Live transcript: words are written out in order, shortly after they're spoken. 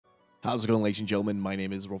How's it going, ladies and gentlemen? My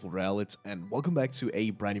name is RuffledRowlit, and welcome back to a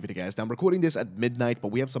brand new video, guys. Now, I'm recording this at midnight, but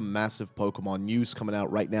we have some massive Pokemon news coming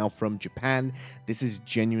out right now from Japan. This is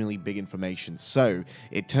genuinely big information. So,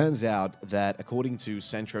 it turns out that, according to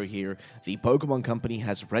Centro here, the Pokemon Company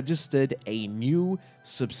has registered a new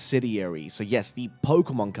subsidiary. So, yes, the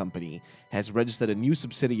Pokemon Company has registered a new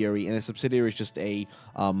subsidiary, and a subsidiary is just a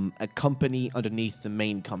company underneath the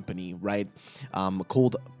main company, right?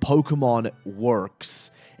 Called Pokémon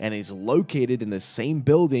Works, and is located in the same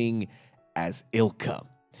building as ILCA.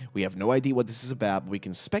 We have no idea what this is about, but we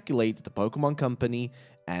can speculate that the Pokemon Company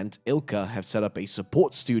and ILCA have set up a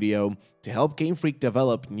support studio to help Game Freak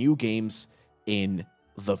develop new games in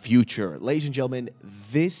the future. Ladies and gentlemen,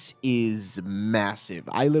 this is massive.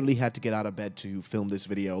 I literally had to get out of bed to film this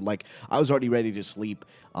video. Like, I was already ready to sleep,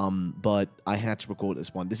 but I had to record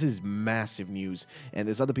this one. This is massive news, and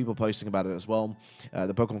there's other people posting about it as well.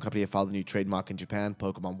 The Pokemon Company have filed a new trademark in Japan,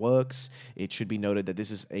 Pokémon Works. It should be noted that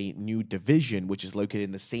this is a new division, which is located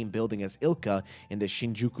in the same building as ILCA in the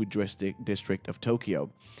Shinjuku district of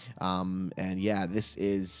Tokyo. And yeah, this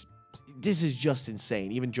is just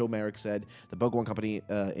insane. Even Joe Merrick said the Pokemon Company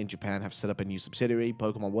in Japan have set up a new subsidiary,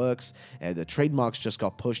 Pokémon Works, and the trademarks just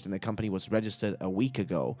got pushed, and the company was registered a week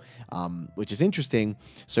ago, which is interesting.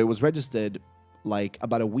 So it was registered like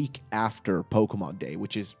about a week after Pokemon Day,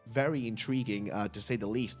 which is very intriguing to say the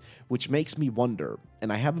least, which makes me wonder,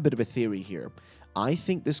 and I have a bit of a theory here. I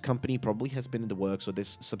think this company probably has been in the works, or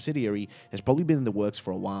this subsidiary has probably been in the works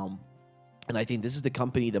for a while. And I think this is the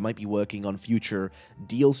company that might be working on future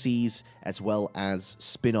DLCs as well as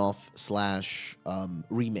spin-off /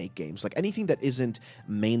 remake games. Like anything that isn't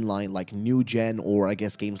mainline, like new gen, or I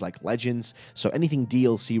guess games like Legends. So anything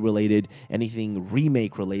DLC related, anything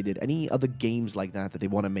remake related, any other games like that they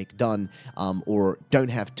want to make done or don't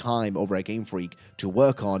have time over at Game Freak to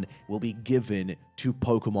work on will be given to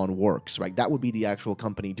Pokémon Works, right? That would be the actual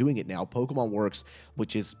company doing it now. Pokémon Works,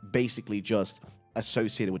 which is basically just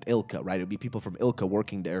associated with ILCA, right? It would be people from ILCA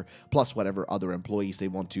working there, plus whatever other employees they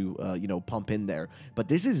want to, pump in there. But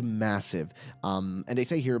this is massive. And they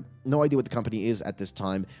say here, no idea what the company is at this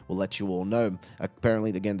time. We'll let you all know. Apparently,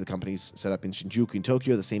 again, the company's set up in Shinjuku in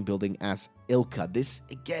Tokyo, the same building as ILCA. This,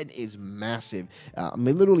 again, is massive.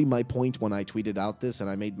 Literally, my point when I tweeted out this, and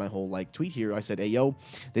I made my whole, tweet here, I said, hey, yo,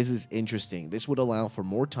 this is interesting. This would allow for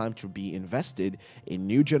more time to be invested in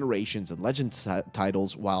new generations and Legends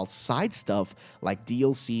titles, while side stuff like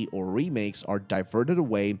DLC or remakes are diverted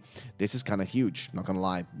away. This is kind of huge, not gonna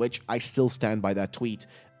lie, which I still stand by that tweet.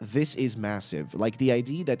 This is massive. Like, the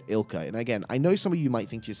idea that ILCA, and again, I know some of you might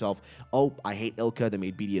think to yourself, oh, I hate ILCA, they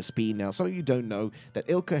made BDSP. Now, some of you don't know that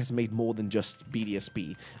ILCA has made more than just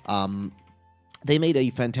BDSP. They made a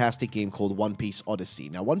fantastic game called One Piece Odyssey.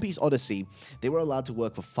 Now, One Piece Odyssey, they were allowed to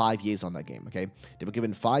work for 5 years on that game, okay? They were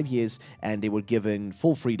given 5 years, and they were given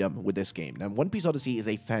full freedom with this game. Now, One Piece Odyssey is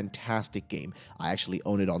a fantastic game. I actually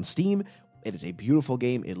own it on Steam. It is a beautiful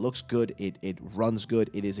game. It looks good. It runs good.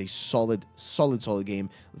 It is a solid game,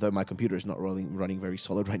 though my computer is not running very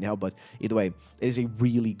solid right now. But either way, it is a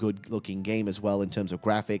really good-looking game as well in terms of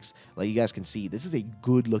graphics. Like you guys can see, this is a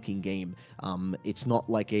good-looking game. It's not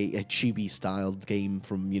like a chibi-styled game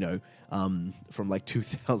from, from like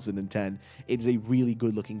 2010. It's a really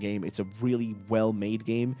good-looking game. It's a really well-made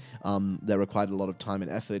game that required a lot of time and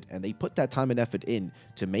effort, and they put that time and effort in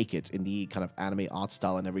to make it in the kind of anime art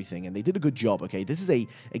style and everything, and they did a good job, okay? This is a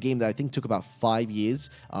game that I think took about 5 years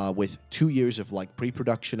with 2 years of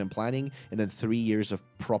pre-production and planning, and then 3 years of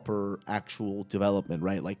proper actual development,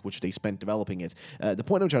 right? Which they spent developing it. The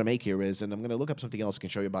point I'm trying to make here is, and I'm going to look up something else I can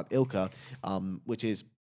show you about ILCA, which is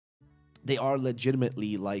they are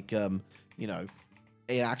legitimately an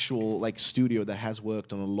actual studio that has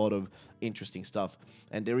worked on a lot of interesting stuff.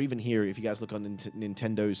 And they're even here, if you guys look on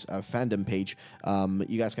Nintendo's fandom page,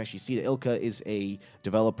 you guys can actually see that ILCA is a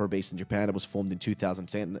developer based in Japan. It was formed in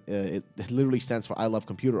 2010. It literally stands for I Love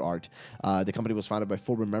Computer Art. The company was founded by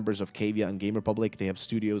former members of Cavia and Game Republic. They have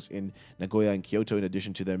studios in Nagoya and Kyoto, in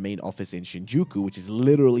addition to their main office in Shinjuku, which is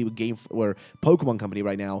literally where Pokemon Company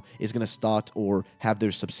right now is going to start or have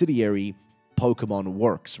their subsidiary Pokémon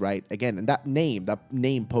Works, right? Again, and that name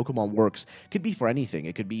Pokémon Works could be for anything.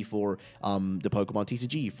 It could be for the Pokemon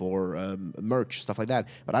TCG, for merch, stuff like that.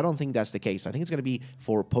 But I don't think that's the case. I think it's going to be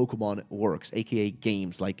for Pokémon Works, aka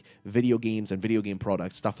games, like video games and video game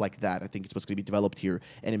products, stuff like that. I think it's what's going to be developed here,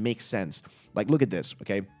 and it makes sense. Look at this,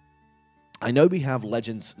 okay? I know we have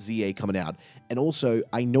Legends Z-A coming out, and also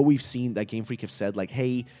I know we've seen that Game Freak have said like,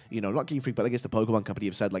 hey, not Game Freak, but I guess the Pokemon company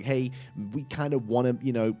have said like, hey, we kind of want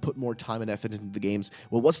to, put more time and effort into the games.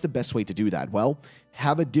 Well, what's the best way to do that? Well,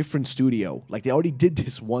 have a different studio. Like they already did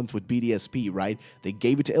this once with BDSP, right? They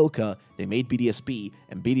gave it to ILCA, they made BDSP,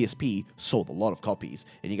 and BDSP sold a lot of copies.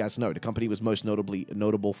 And you guys know the company was most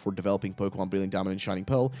notable for developing Pokemon Brilliant Diamond and Shining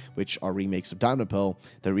Pearl, which are remakes of Diamond and Pearl.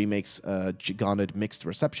 The remakes garnered mixed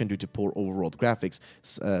reception due to poor overworld graphics,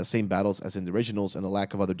 same battles as in the originals, and a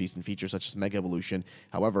lack of other decent features such as Mega Evolution.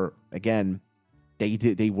 However, again,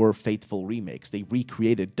 they were faithful remakes. They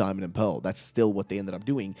recreated Diamond and Pearl. That's still what they ended up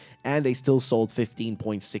doing. And they still sold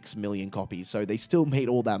 15.6 million copies. So they still made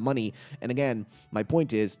all that money. And again, my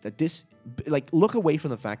point is that this, like, look away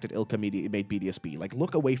from the fact that ILCA made BDSP. Like,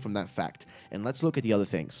 look away from that fact. And let's look at the other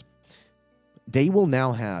things. They will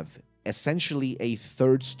now have essentially a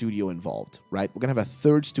third studio involved, right? We're going to have a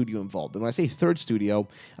third studio involved. And when I say third studio,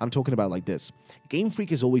 I'm talking about like this. Game Freak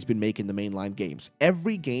has always been making the mainline games.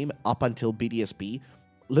 Every game up until BDSP,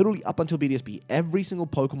 literally up until BDSP, every single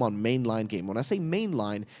Pokemon mainline game. When I say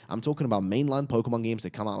mainline, I'm talking about mainline Pokemon games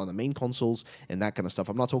that come out on the main consoles and that kind of stuff.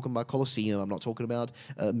 I'm not talking about Colosseum. I'm not talking about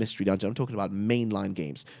Mystery Dungeon. I'm talking about mainline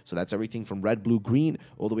games. So that's everything from Red, Blue, Green,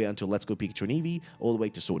 all the way until Let's Go Pikachu and Eevee, all the way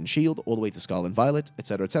to Sword and Shield, all the way to Scarlet and Violet,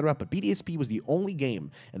 etc., etc. But BDSP was the only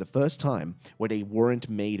game and the first time where they weren't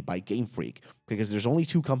made by Game Freak, because there's only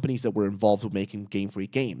two companies that were involved with making Game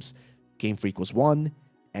Freak games. Game Freak was one,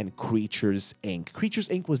 and Creatures Inc. Creatures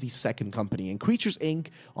Inc. was the second company, and Creatures Inc.,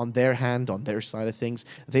 on their side of things,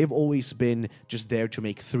 they've always been just there to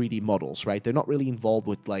make 3D models, right? They're not really involved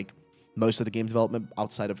with, like, most of the game development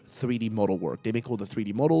outside of 3D model work. They make all the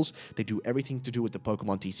 3D models. They do everything to do with the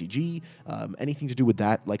Pokemon TCG, anything to do with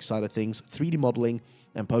that, like, side of things, 3D modeling,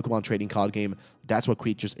 and Pokemon trading card game. That's what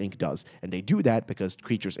Creatures Inc. does. And they do that because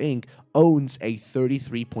Creatures Inc. owns a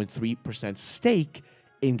 33.3% stake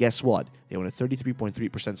in, guess what? They own a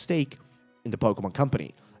 33.3% stake in the Pokemon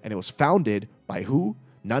Company. And it was founded by who?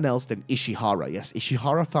 None else than Ishihara. Yes,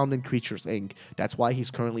 Ishihara founded Creatures Inc. That's why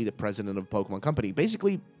he's currently the president of Pokemon Company.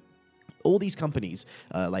 Basically, all these companies,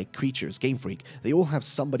 like Creatures, Game Freak, they all have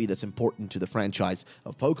somebody that's important to the franchise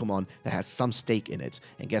of Pokemon that has some stake in it.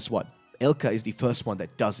 And guess what? ILCA is the first one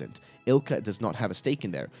that doesn't. ILCA does not have a stake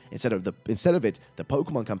in there. Instead of it, the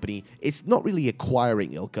Pokemon Company, it's not really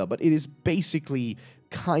acquiring ILCA, but it is basically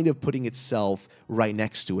kind of putting itself right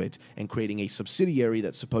next to it and creating a subsidiary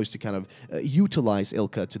that's supposed to kind of utilize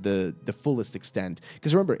ILCA to the fullest extent.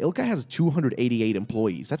 Because remember, ILCA has 288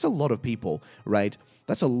 employees. That's a lot of people, right?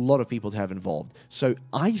 That's a lot of people to have involved. So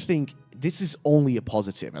I think this is only a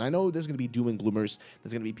positive. And I know there's going to be doom and gloomers.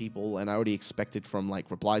 There's going to be people, and I already expect it from,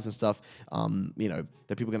 like, replies and stuff, that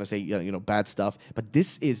people are going to say, bad stuff. But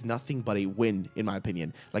this is nothing but a win, in my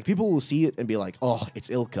opinion. Like, people will see it and be like, oh, it's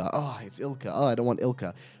ILCA. Oh, it's ILCA. Oh, I don't want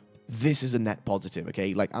ILCA. This is a net positive,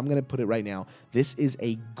 okay? Like, I'm going to put it right now. This is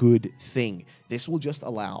a good thing. This will just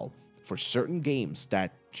allow for certain games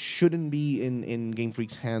that shouldn't be in Game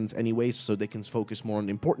Freak's hands anyways, so they can focus more on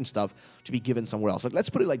important stuff, to be given somewhere else. Like, let's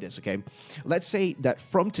put it like this, okay? Let's say that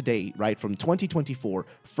from today, right, from 2024,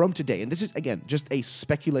 from today, and this is, again, just a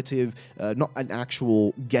speculative, not an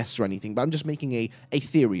actual guess or anything, but I'm just making a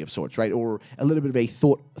theory of sorts, right, or a little bit of a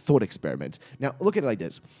thought experiment. Now, look at it like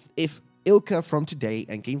this. If ILCA from today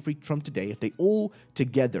and Game Freak from today, if they all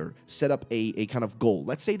together set up a kind of goal,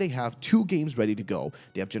 let's say they have 2 games ready to go.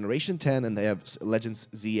 They have Generation 10 and they have Legends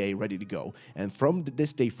Z-A ready to go. And from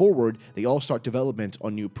this day forward, they all start development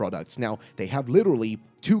on new products. Now, they have literally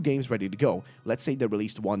 2 games ready to go. Let's say they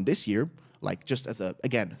released one this year, like, just as a,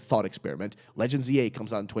 again, thought experiment. Legends Z-A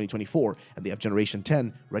comes out in 2024, and they have Generation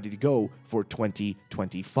 10 ready to go for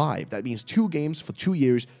 2025. That means 2 games for 2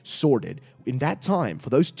 years sorted. In that time, for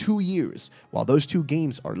those 2 years, while those 2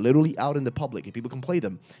 games are literally out in the public and people can play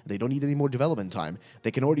them, they don't need any more development time. They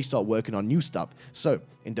can already start working on new stuff. So,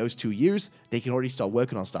 in those 2 years, they can already start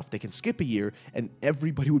working on stuff. They can skip a year, and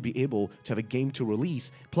everybody would be able to have a game to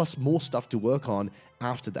release, plus more stuff to work on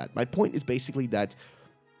after that. My point is basically that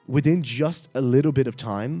within just a little bit of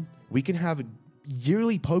time, we can have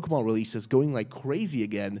yearly Pokemon releases going like crazy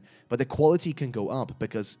again, but the quality can go up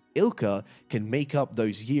because ILCA can make up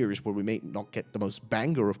those years where we may not get the most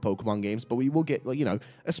banger of Pokemon games, but we will get, like,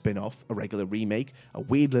 a spin-off, a regular remake, a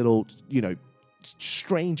weird little,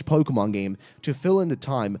 strange Pokemon game to fill in the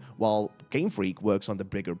time while Game Freak works on the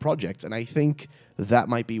bigger projects. And I think that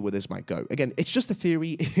might be where this might go. Again, it's just a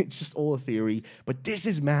theory. It's just all a theory. But this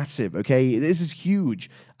is massive, okay? This is huge.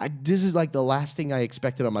 This is like the last thing I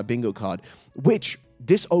expected on my bingo card, which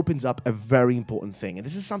this opens up a very important thing. And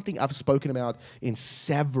this is something I've spoken about in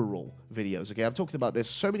several videos, okay? I've talked about this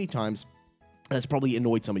so many times. That's probably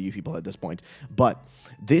annoyed some of you people at this point. But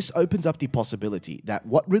this opens up the possibility that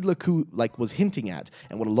what Riddler was hinting at,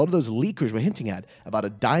 and what a lot of those leakers were hinting at about a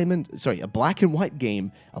black and white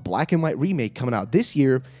game, a black and white remake coming out this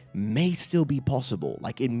year, may still be possible.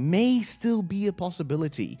 Like, it may still be a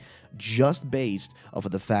possibility just based off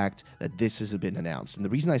of the fact that this has been announced. And the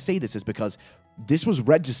reason I say this is because this was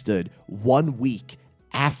registered 1 week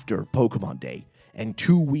after Pokemon Day. And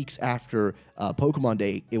 2 weeks after Pokemon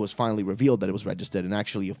Day, it was finally revealed that it was registered and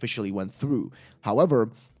actually officially went through.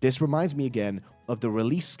 However, this reminds me again of the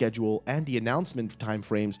release schedule and the announcement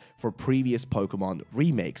timeframes for previous Pokemon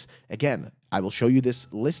remakes. Again, I will show you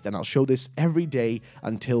this list, and I'll show this every day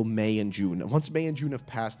until May and June. And once May and June have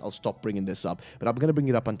passed, I'll stop bringing this up, but I'm going to bring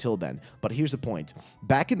it up until then. But here's the point.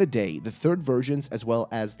 Back in the day, the third versions as well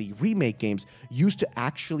as the remake games used to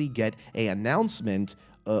actually get an announcement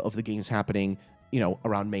of the games happening, you know,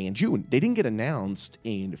 around May and June. They didn't get announced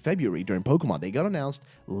in February during Pokemon. They got announced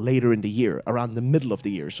later in the year, around the middle of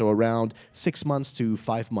the year. So around 6 months to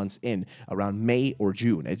 5 months in, around May or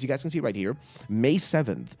June. As you guys can see right here, May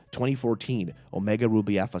 7th, 2014, Omega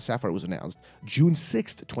Ruby Alpha Sapphire was announced. June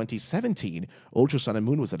 6th, 2017, Ultra Sun and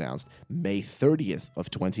Moon was announced. May 30th of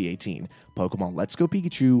 2018, Pokemon Let's Go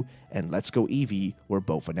Pikachu and Let's Go Eevee were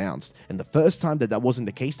both announced. And the first time that wasn't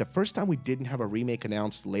the case, the first time we didn't have a remake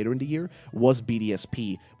announced later in the year was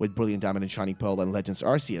BDSP with Brilliant Diamond and Shining Pearl and Legends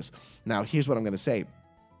Arceus. Now, here's what I'm going to say.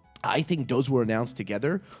 I think those were announced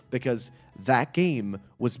together because that game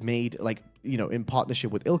was made, like, you know, in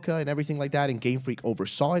partnership with ILCA and everything like that, and Game Freak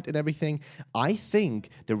oversaw it and everything. I think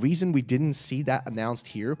the reason we didn't see that announced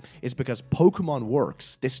here is because Pokémon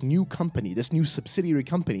Works, this new company, this new subsidiary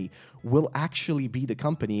company, will actually be the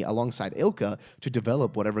company alongside ILCA to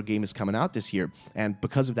develop whatever game is coming out this year. And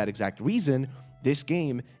because of that exact reason, this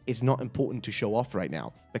game is not important to show off right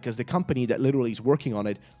now, because the company that literally is working on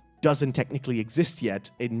it doesn't technically exist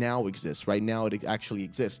yet. It now exists. Right now, it actually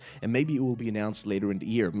exists. And maybe it will be announced later in the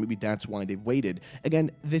year. Maybe that's why they've waited.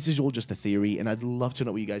 Again, this is all just a theory, and I'd love to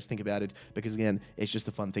know what you guys think about it, because, again, it's just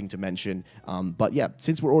a fun thing to mention. But yeah,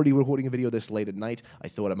 since we're already recording a video this late at night, I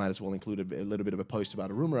thought I might as well include a little bit of a post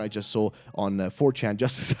about a rumor I just saw on 4chan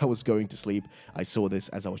just as I was going to sleep. I saw this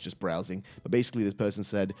as I was just browsing. But basically, this person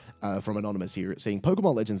said, from Anonymous here, saying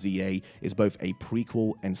Pokémon Legends Z-A is both a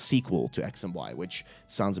prequel and sequel to X and Y, which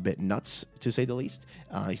sounds a bit nuts, to say the least.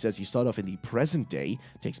 He says you start off in the present day,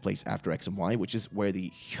 takes place after X and Y, which is where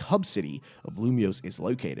the hub city of Lumiose is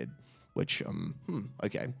located. Which,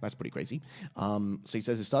 okay, that's pretty crazy. So he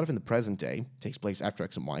says it started off in the present day, takes place after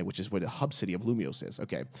X and Y, which is where the hub city of Lumiose is.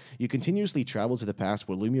 Okay. You continuously travel to the past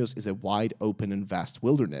where Lumiose is a wide open and vast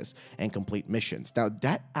wilderness and complete missions. Now,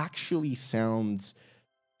 that actually sounds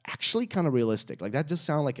kind of realistic. Like, that just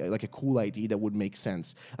sounds like a cool idea that would make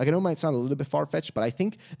sense. Like, I know it might sound a little bit far-fetched, but I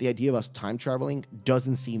think the idea of us time traveling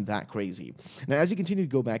doesn't seem that crazy. Now, as you continue to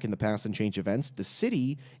go back in the past and change events, the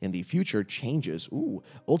city in the future changes.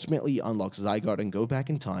 Ultimately unlocks Zygarde and go back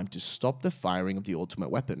in time to stop the firing of the ultimate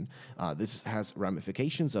weapon. This has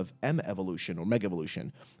ramifications of M-evolution or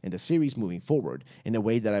Mega-evolution in the series moving forward in a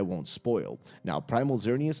way that I won't spoil. Now, Primal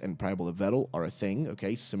Xerneas and Primal Yveltal are a thing,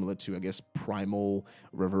 okay, similar to, I guess, Primal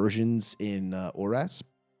versions in Oras.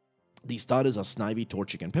 The starters are Snivy,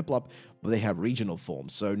 Torchic, and Piplup, but they have regional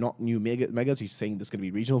forms. So not new megas. He's saying there's going to be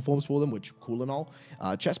regional forms for them, which cool and all.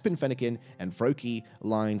 Chespin, Fennekin, and Froakie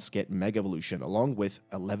lines get Mega Evolution, along with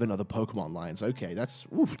 11 other Pokemon lines. Okay, that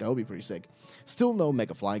would be pretty sick. Still no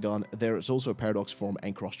Mega Flygon. There is also a Paradox form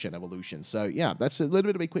and Cross-Gen Evolution. So yeah, that's a little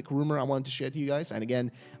bit of a quick rumor I wanted to share to you guys. And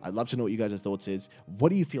again, I'd love to know what you guys' thoughts is. What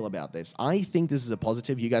do you feel about this? I think this is a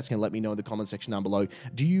positive. You guys can let me know in the comment section down below.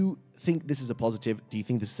 Do you think this is a positive? Do you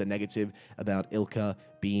think this is a negative about ILCA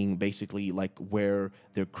being basically like where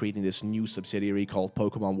they're creating this new subsidiary called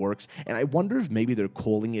Pokémon Works? And I wonder if maybe they're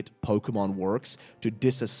calling it Pokémon Works to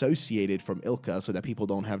disassociate it from ILCA so that people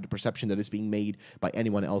don't have the perception that it's being made by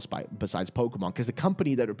anyone else besides Pokemon. Because the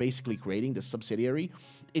company that are basically creating the subsidiary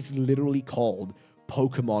is literally called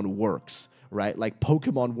Pokémon Works, right? Like,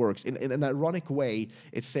 Pokémon Works. In an ironic way,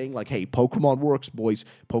 it's saying like, hey, Pokémon works, boys.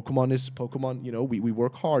 Pokemon is Pokemon, you know, we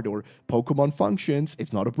work hard. Or Pokemon functions.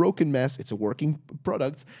 It's not a broken mess. It's a working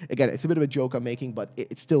product. Again, it's a bit of a joke I'm making, but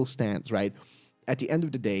it still stands, right? At the end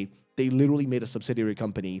of the day, they literally made a subsidiary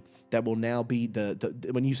company that will now be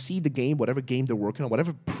when you see the game, whatever game they're working on,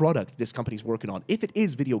 whatever product this company's working on, if it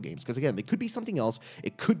is video games, because again, it could be something else,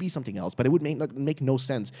 but it would make no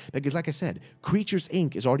sense, because like I said, Creatures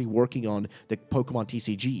Inc. is already working on the Pokemon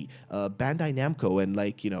TCG, Bandai Namco, and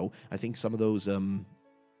like, you know, I think some of those,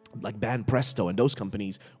 like Ban Presto and those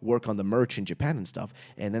companies work on the merch in Japan and stuff,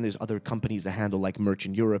 and then there's other companies that handle like merch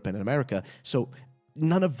in Europe and in America. So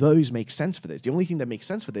none of those make sense for this. The only thing that makes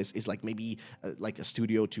sense for this is like maybe like a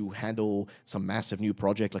studio to handle some massive new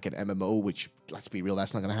project like an MMO, which, let's be real,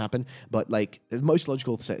 that's not going to happen. But like the most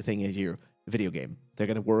logical thing is here, video game. They're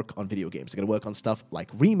going to work on video games. They're going to work on stuff like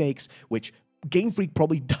remakes, which Game Freak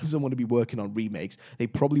probably doesn't want to be working on remakes. They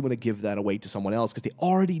probably want to give that away to someone else because they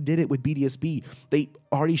already did it with BDSP. They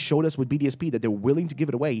already showed us with BDSP that they're willing to give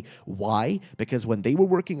it away. Why? Because when they were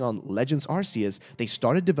working on Legends Arceus, they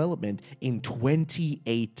started development in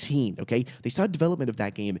 2018, okay? They started development of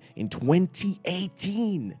that game in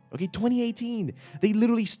 2018, okay? 2018. They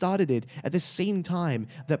literally started it at the same time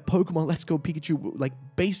that Pokemon Let's Go Pikachu, like,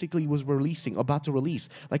 basically was about to release,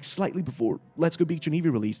 like, slightly before Let's Go Pikachu and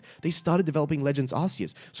Eevee released. They started developing Legends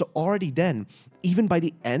Arceus. So already then, even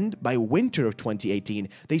by winter of 2018,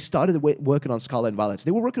 they started working on Scarlet and Violet.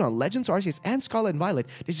 They were working on Legends Arceus and Scarlet and Violet.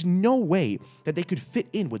 There's no way that they could fit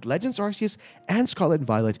in with Legends Arceus and Scarlet and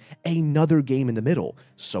Violet another game in the middle.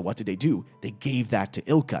 So what did they do? They gave that to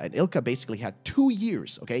ILCA, and ILCA basically had 2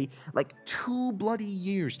 years, okay? Like 2 bloody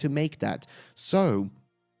years to make that. So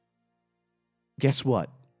guess what?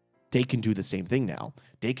 They can do the same thing now.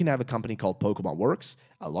 They can have a company called Pokémon Works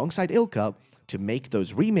alongside ILCA to make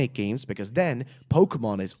those remake games, because then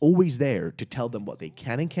Pokemon is always there to tell them what they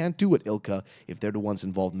can and can't do at ILCA. If they're the ones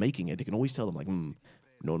involved making it, they can always tell them like,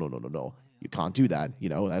 no, you can't do that. You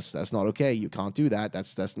know, that's not okay. You can't do that.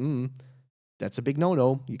 That's a big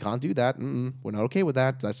no-no. You can't do that. We're not okay with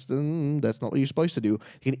that. That's not what you're supposed to do.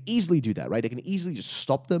 You can easily do that, right? They can easily just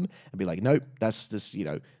stop them and be like, nope,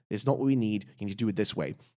 it's not what we need. You need to do it this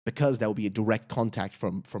way, because that will be a direct contact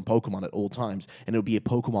from Pokemon at all times, and it'll be a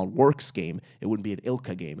Pokemon Works game. It wouldn't be an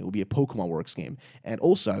ILCA game. It would be a Pokemon Works game. And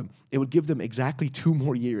also, it would give them exactly 2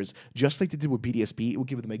 more years, just like they did with BDSP. It would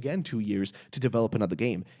give them again 2 years to develop another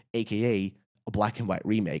game, aka a black and white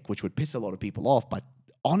remake, which would piss a lot of people off. But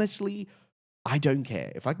honestly, I don't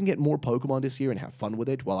care. If I can get more Pokemon this year and have fun with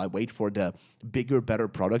it while I wait for the bigger, better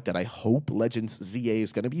product that I hope Legends Z-A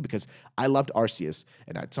is going to be, because I loved Arceus,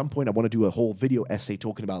 and at some point I want to do a whole video essay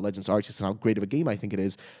talking about Legends Arceus and how great of a game I think it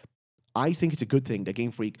is. I think it's a good thing that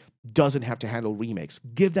Game Freak doesn't have to handle remakes.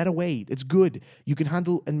 Give that away. It's good. You can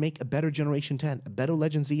handle and make a better Generation 10, a better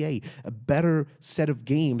Legends Z-A, a better set of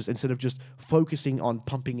games instead of just focusing on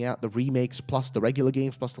pumping out the remakes plus the regular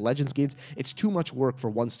games plus the Legends games. It's too much work for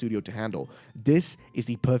one studio to handle. This is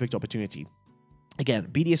the perfect opportunity. Again,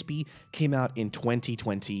 BDSP came out in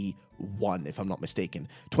 2021, if I'm not mistaken.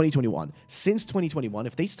 2021. Since 2021,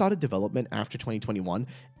 if they started development after 2021,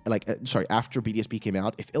 after BDSP came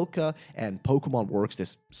out, if ILCA and Pokémon Works,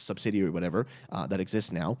 this subsidiary or whatever that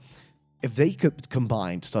exists now, if they could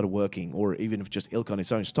combine, started working, or even if just ILCA on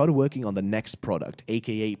its own, started working on the next product,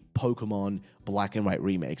 aka Pokemon Black and White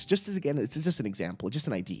remakes, just as, again, it's just an example, just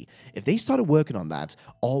an idea. If they started working on that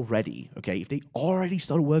already, okay, if they already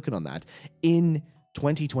started working on that in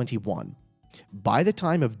 2021, by the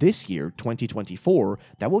time of this year, 2024,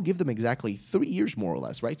 that will give them exactly 3 years more or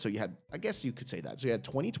less, right? So you had, I guess you could say that. So you had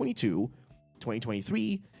 2022,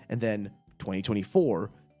 2023, and then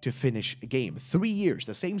 2024 to finish a game. 3 years,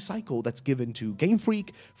 the same cycle that's given to Game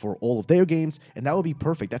Freak for all of their games, and that would be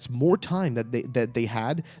perfect. That's more time that they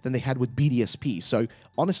had than they had with BDSP. So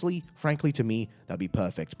honestly, frankly, to me, that'd be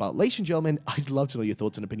perfect. But ladies and gentlemen, I'd love to know your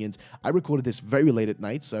thoughts and opinions. I recorded this very late at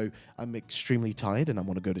night, so I'm extremely tired and I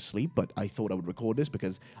want to go to sleep, but I thought I would record this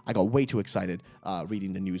because I got way too excited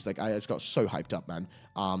reading the news. Like, I just got so hyped up, man.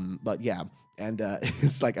 But yeah, and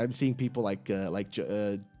it's like I'm seeing people like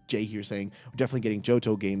Jay here saying, we're definitely getting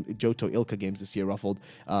Johto ILCA games this year, Ruffled.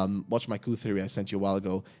 Watch my coup theory I sent you a while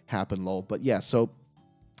ago happen, lol. But yeah, so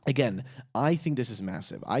again, I think this is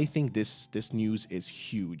massive. I think this news is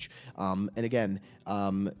huge. And again,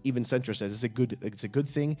 even Centra says it's a good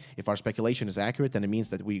thing. If our speculation is accurate, then it means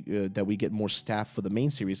that we get more staff for the main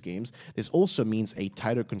series games. This also means a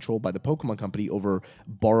tighter control by the Pokemon Company over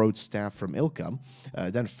borrowed staff from ILCA.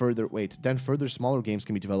 Then further smaller games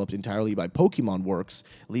can be developed entirely by Pokémon Works,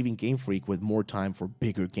 leaving Game Freak with more time for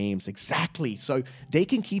bigger games. Exactly. So they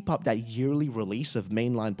can keep up that yearly release of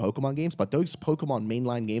mainline Pokemon games, but those Pokemon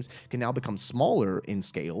mainline games can now become smaller in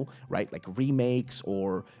scale, right? Like remakes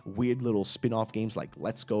or weird little spin-off games like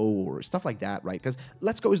Let's Go or stuff like that, right? Because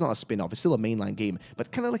Let's Go is not a spin-off, it's still a mainline game,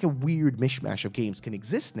 but kind of like a weird mishmash of games can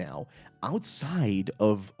exist now outside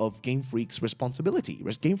of Game Freak's responsibility.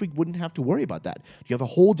 Game Freak wouldn't have to worry about that. You have a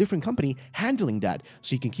whole different company handling that,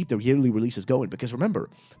 so you can keep their yearly releases going. Because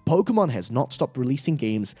remember, Pokemon has not stopped releasing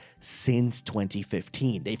games since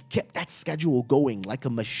 2015. They've kept that schedule going like a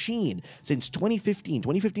machine since 2015.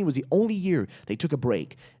 2015 was the only year they took a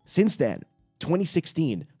break. Since then,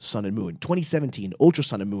 2016, Sun and Moon. 2017, Ultra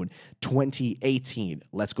Sun and Moon. 2018,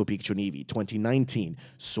 Let's Go Pikachu and Eevee. 2019,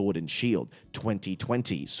 Sword and Shield.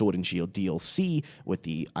 2020, Sword and Shield DLC with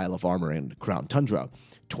the Isle of Armor and Crown Tundra.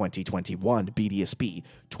 2021, BDSP.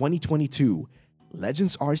 2022,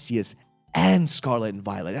 Legends Arceus and Scarlet and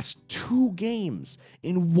Violet. That's 2 games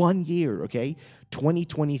in 1 year, okay?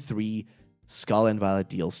 2023, Scarlet and Violet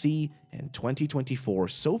DLC, and 2024,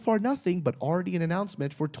 so far nothing, but already an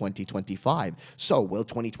announcement for 2025. So, will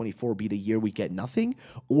 2024 be the year we get nothing,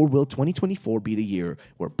 or will 2024 be the year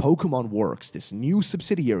where Pokémon Works, this new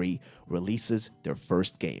subsidiary, releases their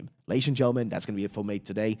first game? Ladies and gentlemen, that's going to be it for me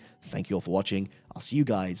today. Thank you all for watching. I'll see you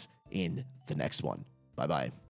guys in the next one. Bye-bye.